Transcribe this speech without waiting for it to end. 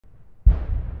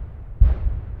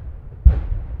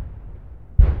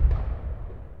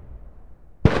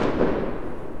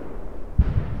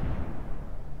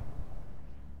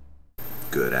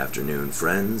Good afternoon,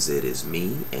 friends. It is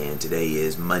me, and today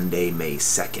is Monday, May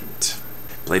 2nd.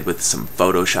 Played with some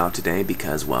Photoshop today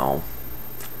because, well,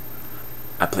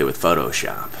 I play with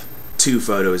Photoshop. Two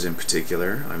photos in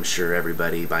particular. I'm sure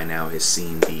everybody by now has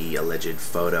seen the alleged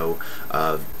photo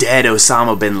of dead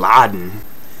Osama Bin Laden.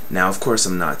 Now, of course,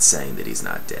 I'm not saying that he's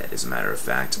not dead. As a matter of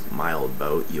fact, my old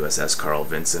boat, USS Carl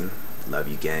Vinson, love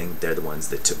you gang, they're the ones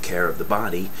that took care of the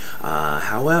body.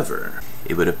 However,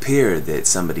 it would appear that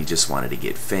somebody just wanted to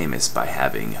get famous by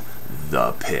having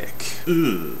the pic.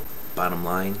 Bottom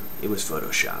line, it was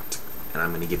photoshopped, and I'm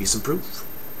going to give you some proof.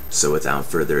 So without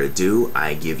further ado,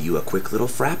 I give you a quick little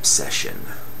frap session.